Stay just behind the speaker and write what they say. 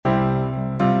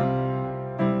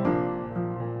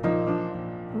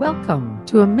Welcome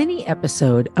to a mini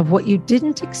episode of What You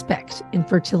Didn't Expect in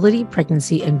Fertility,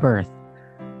 Pregnancy, and Birth.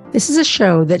 This is a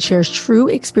show that shares true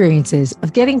experiences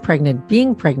of getting pregnant,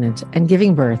 being pregnant, and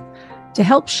giving birth to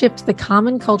help shift the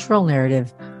common cultural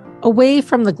narrative away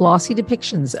from the glossy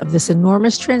depictions of this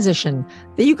enormous transition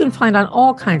that you can find on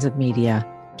all kinds of media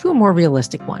to a more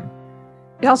realistic one.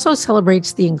 It also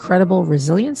celebrates the incredible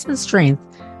resilience and strength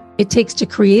it takes to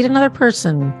create another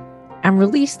person and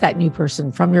release that new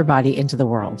person from your body into the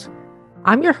world.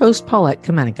 I'm your host, Paulette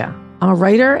Kamenika. I'm a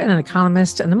writer and an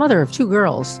economist and the mother of two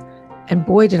girls, and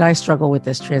boy, did I struggle with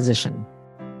this transition.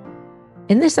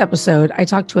 In this episode, I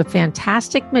talked to a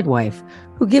fantastic midwife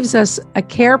who gives us a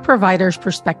care provider's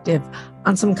perspective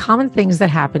on some common things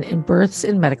that happen in births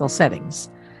in medical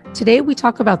settings. Today, we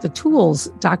talk about the tools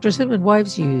doctors and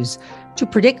midwives use to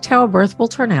predict how a birth will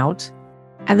turn out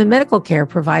and the medical care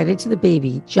provided to the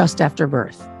baby just after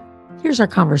birth. Here's our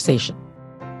conversation.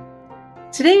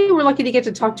 Today, we're lucky to get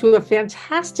to talk to a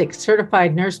fantastic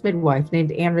certified nurse midwife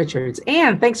named Ann Richards.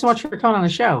 Ann, thanks so much for coming on the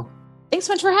show. Thanks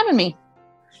so much for having me.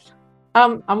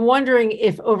 I'm wondering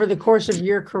if over the course of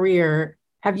your career,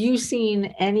 have you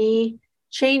seen any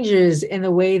changes in the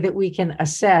way that we can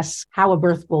assess how a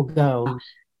birth will go?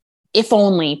 If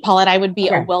only, Paulette, I would be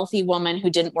a wealthy woman who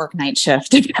didn't work night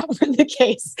shift if that were the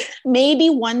case. Maybe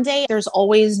one day. There's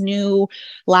always new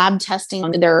lab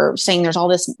testing. They're saying there's all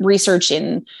this research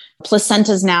in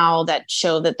placentas now that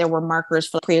show that there were markers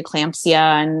for preeclampsia,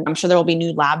 and I'm sure there will be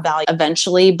new lab value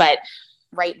eventually. But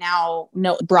right now,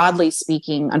 no. Broadly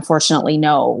speaking, unfortunately,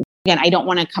 no. Again, I don't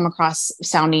want to come across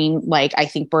sounding like I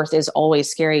think birth is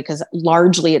always scary, because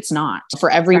largely it's not.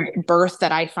 For every birth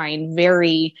that I find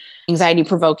very anxiety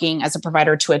provoking as a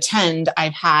provider to attend,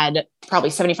 I've had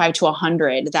probably 75 to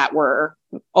 100 that were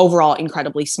overall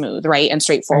incredibly smooth, right? And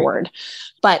straightforward. Right.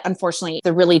 But unfortunately,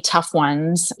 the really tough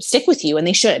ones stick with you, and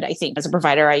they should. I think as a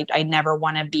provider, I never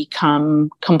want to become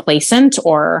complacent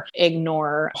or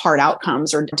ignore hard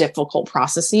outcomes or difficult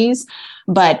processes.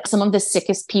 But some of the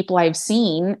sickest people I've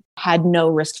seen had no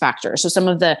risk factors. So some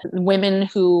of the women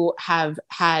who have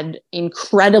had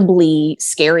incredibly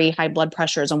scary high blood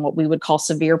pressures and what we would call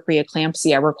severe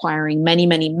preeclampsia, requiring many,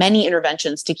 many, many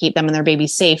interventions to keep them and their baby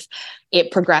safe,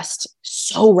 it progressed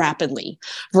so rapidly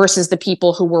versus the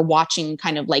people who were watching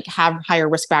kind of like have higher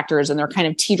risk factors and they're kind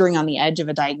of teetering on the edge of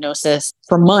a diagnosis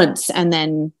for months and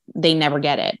then they never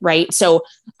get it, right? So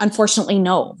unfortunately,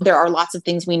 no, there are lots of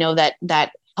things we know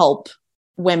that help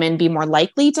women be more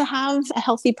likely to have a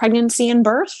healthy pregnancy and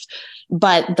birth,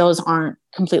 but those aren't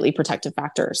completely protective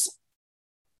factors.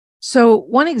 So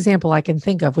one example I can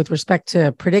think of with respect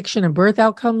to prediction of birth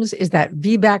outcomes is that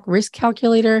VBAC risk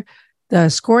calculator, the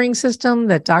scoring system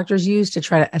that doctors use to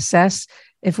try to assess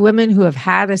if women who have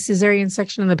had a cesarean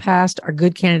section in the past are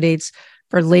good candidates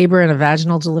for labor and a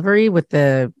vaginal delivery with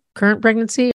the current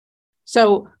pregnancy.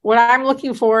 So what I'm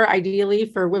looking for ideally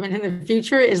for women in the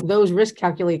future is those risk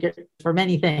calculators for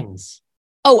many things.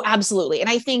 Oh, absolutely. And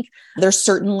I think there's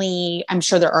certainly, I'm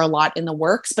sure there are a lot in the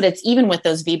works, but it's even with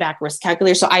those VBAC risk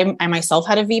calculators. So I myself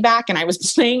had a VBAC and I was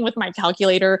playing with my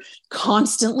calculator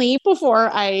constantly before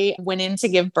I went in to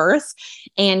give birth.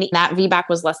 And that VBAC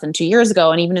was less than 2 years ago.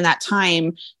 And even in that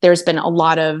time, there's been a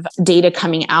lot of data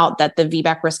coming out that the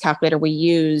VBAC risk calculator we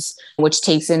use, which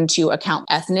takes into account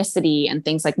ethnicity and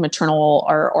things like maternal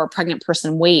or pregnant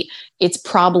person weight, it's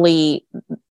probably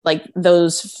like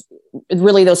those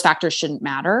factors shouldn't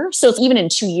matter. So even in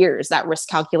 2 years, that risk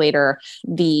calculator,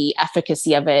 the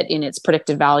efficacy of it in its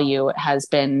predictive value has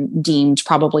been deemed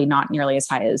probably not nearly as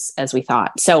high as we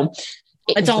thought. So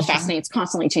it's all fascinating. It's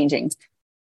constantly changing.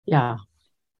 Yeah,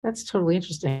 that's totally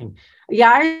interesting. Yeah,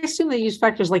 I assume they use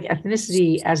factors like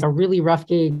ethnicity as a really rough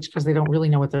gauge because they don't really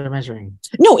know what they're measuring.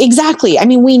 No, exactly. I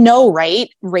mean, we know, right?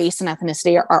 Race and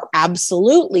ethnicity are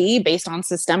absolutely, based on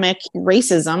systemic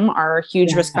racism, are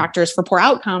huge risk factors for poor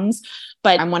outcomes.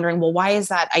 But I'm wondering, well, why is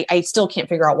that? I still can't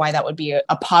figure out why that would be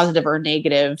a positive or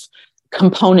negative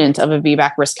component of a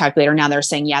VBAC risk calculator. Now they're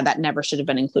saying, yeah, that never should have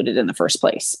been included in the first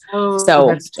place. So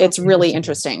totally it's really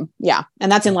interesting. Yeah. And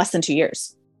that's in less than 2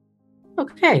 years.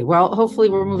 Okay, well, hopefully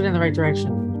we're moving in the right direction.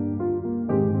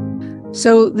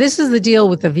 So this is the deal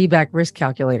with the VBAC risk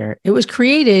calculator. It was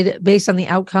created based on the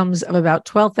outcomes of about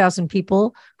 12,000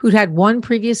 people who'd had one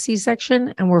previous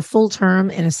C-section and were full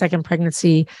term in a second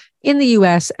pregnancy in the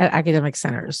US at academic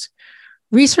centers.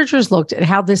 Researchers looked at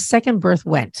how this second birth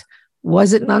went.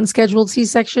 Was it an unscheduled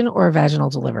C-section or a vaginal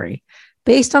delivery?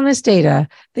 Based on this data,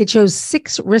 they chose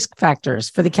 6 risk factors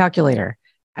for the calculator.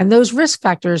 And those risk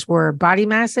factors were body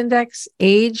mass index,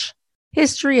 age,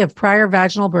 history of prior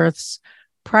vaginal births,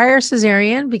 prior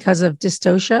cesarean because of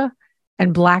dystocia,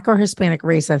 and Black or Hispanic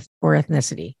race or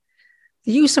ethnicity.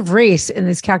 The use of race in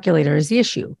this calculator is the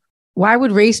issue. Why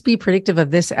would race be predictive of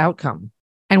this outcome?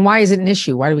 And why is it an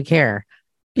issue? Why do we care?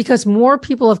 Because more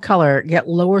people of color get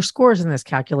lower scores in this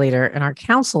calculator and are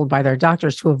counseled by their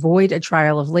doctors to avoid a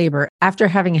trial of labor after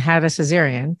having had a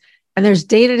cesarean. And there's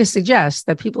data to suggest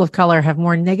that people of color have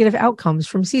more negative outcomes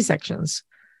from C-sections.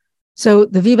 So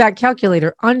the VBAC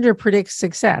calculator underpredicts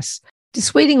success,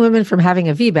 dissuading women from having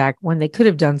a VBAC when they could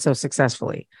have done so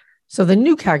successfully. So the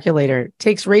new calculator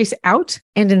takes race out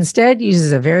and instead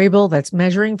uses a variable that's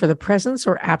measuring for the presence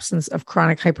or absence of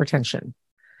chronic hypertension.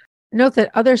 Note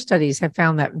that other studies have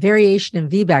found that variation in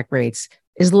VBAC rates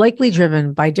is likely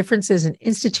driven by differences in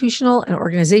institutional and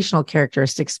organizational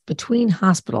characteristics between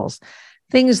hospitals,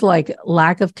 things like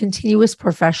lack of continuous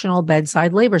professional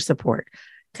bedside labor support,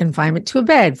 confinement to a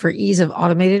bed for ease of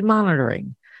automated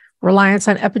monitoring, reliance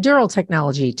on epidural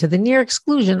technology to the near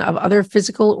exclusion of other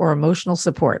physical or emotional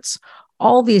supports.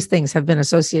 All these things have been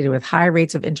associated with high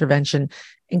rates of intervention,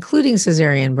 including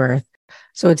cesarean birth.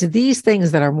 So it's these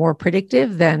things that are more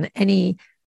predictive than any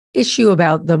issue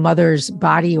about the mother's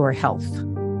body or health.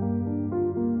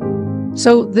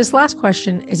 So this last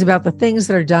question is about the things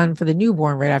that are done for the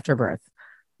newborn right after birth.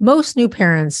 Most new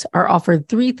parents are offered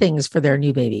 3 things for their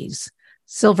new babies: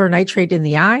 silver nitrate in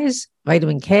the eyes,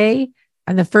 vitamin K,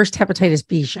 and the first hepatitis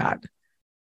B shot.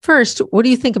 First, what do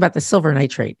you think about the silver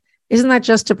nitrate? Isn't that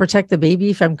just to protect the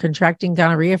baby from contracting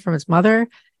gonorrhea from its mother?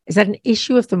 Is that an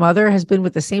issue if the mother has been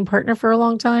with the same partner for a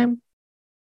long time?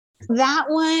 That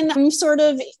one, I'm sort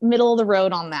of middle of the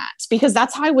road on that, because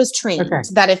that's how I was trained,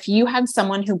 that if you had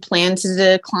someone who planned to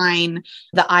decline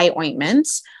the eye ointment,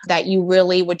 that you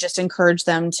really would just encourage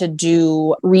them to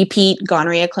do repeat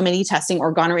gonorrhea chlamydia testing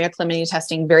or gonorrhea chlamydia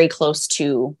testing very close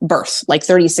to birth, like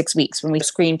 36 weeks when we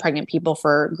screen pregnant people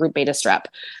for group beta strep.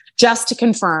 Just to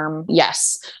confirm,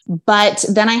 yes. But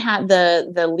then I had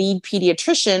the lead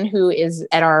pediatrician who is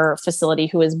at our facility,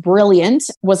 who is brilliant,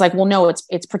 was like, well, no,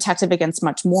 it's protective against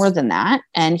much more than that.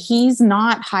 And he's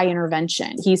not high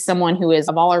intervention. He's someone who is,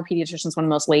 of all our pediatricians, one of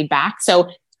the most laid back.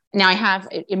 So now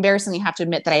embarrassingly have to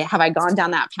admit that I gone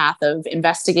down that path of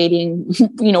investigating,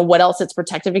 what else it's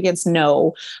protective against?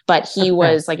 No, but he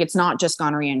was like, it's not just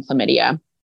gonorrhea and chlamydia.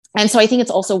 And so I think it's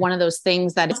also one of those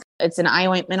things that it's an eye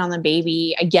ointment on the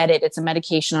baby. I get it. It's a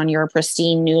medication on your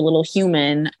pristine new little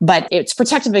human, but it's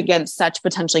protective against such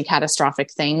potentially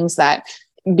catastrophic things that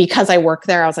because I work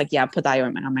there, I was like, yeah, put the eye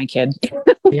ointment on my kid.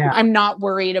 Yeah. I'm not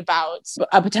worried about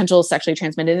a potential sexually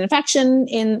transmitted infection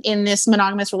in this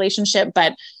monogamous relationship,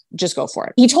 but just go for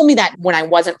it. He told me that when I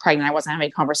wasn't pregnant, I wasn't having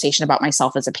a conversation about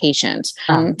myself as a patient.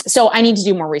 So I need to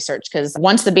do more research, because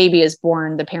once the baby is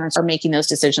born, the parents are making those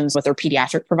decisions with their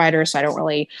pediatric provider. So I don't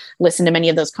really listen to many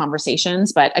of those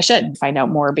conversations, but I should find out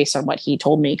more based on what he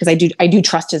told me, because I do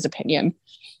trust his opinion.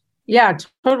 Yeah,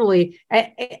 totally.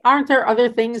 Aren't there other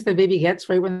things the baby gets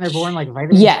right when they're born, like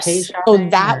vitamin K? Yes. So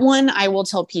that one I will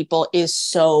tell people is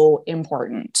so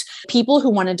important. People who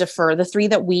want to defer, the 3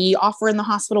 that we offer in the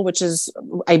hospital, which is,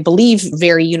 I believe,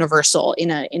 very universal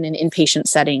in an inpatient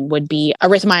setting, would be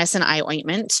erythromycin eye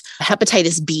ointment,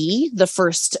 hepatitis B, the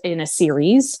first in a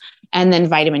series, and then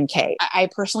vitamin K. I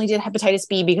personally did hepatitis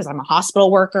B because I'm a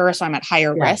hospital worker, so I'm at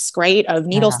higher risk, right, of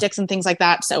needle sticks and things like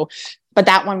that. So but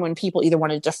that one, when people either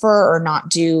want to defer or not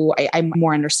do, I'm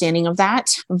more understanding of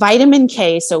that. Vitamin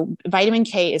K. So vitamin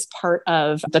K is part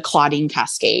of the clotting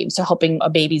cascade. So helping a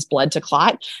baby's blood to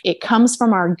clot. It comes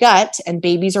from our gut, and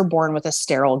babies are born with a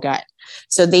sterile gut.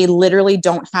 So they literally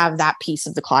don't have that piece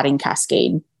of the clotting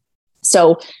cascade.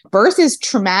 So birth is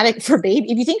traumatic for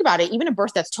baby. If you think about it, even a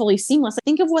birth that's totally seamless,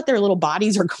 think of what their little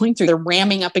bodies are going through. They're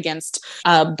ramming up against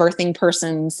a birthing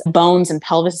person's bones and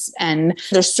pelvis. And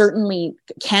there certainly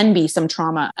can be some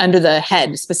trauma under the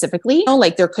head specifically.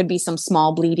 Like there could be some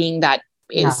small bleeding that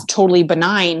is totally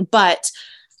benign, but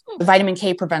vitamin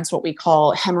K prevents what we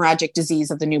call hemorrhagic disease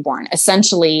of the newborn.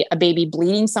 Essentially, a baby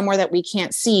bleeding somewhere that we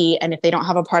can't see. And if they don't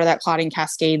have a part of that clotting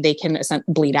cascade, they can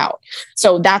bleed out.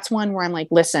 So that's one where I'm like,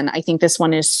 listen, I think this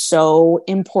one is so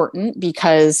important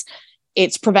because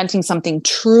it's preventing something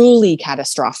truly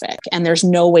catastrophic. And there's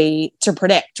no way to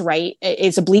predict, right?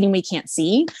 It's a bleeding we can't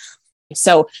see.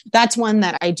 So that's one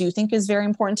that I do think is very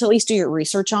important to at least do your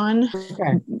research on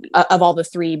of all the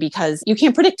 3, because you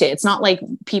can't predict it. It's not like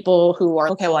people who are,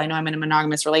 okay, well, I know I'm in a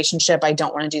monogamous relationship. I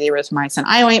don't want to do the erythromycin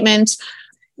eye ointment,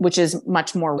 which is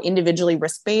much more individually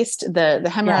risk-based. The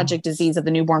hemorrhagic disease of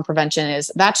the newborn prevention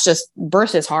that's just,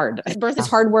 birth is hard. Birth is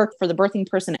hard work for the birthing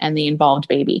person and the involved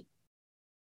baby.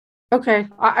 Okay.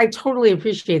 I totally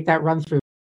appreciate that run through.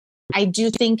 I do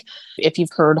think if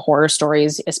you've heard horror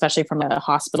stories, especially from a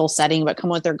hospital setting, but come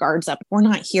with their guards up, we're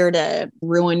not here to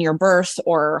ruin your birth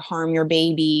or harm your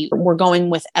baby. We're going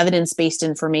with evidence-based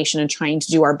information and trying to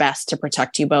do our best to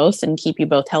protect you both and keep you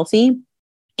both healthy.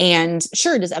 And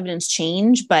sure, does evidence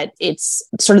change? But it's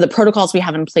sort of the protocols we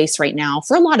have in place right now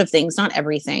for a lot of things, not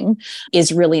everything,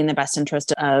 is really in the best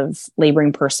interest of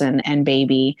laboring person and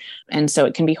baby. And so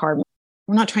it can be hard.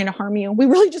 We're not trying to harm you. We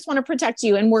really just want to protect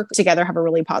you and work together, have a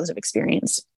really positive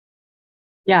experience.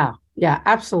 Yeah,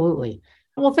 absolutely.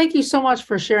 Well, thank you so much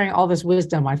for sharing all this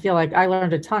wisdom. I feel like I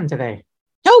learned a ton today.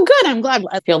 Oh, good. I'm glad.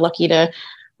 I feel lucky to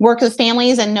work with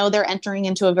families and know they're entering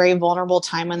into a very vulnerable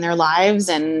time in their lives,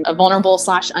 and a vulnerable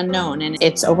 / unknown. And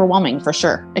it's overwhelming for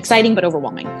sure. Exciting, but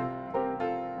overwhelming.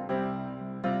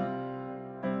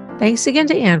 Thanks again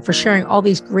to Anne for sharing all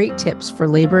these great tips for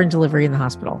labor and delivery in the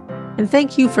hospital. And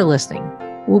thank you for listening.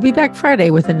 We'll be back Friday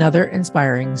with another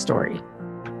inspiring story.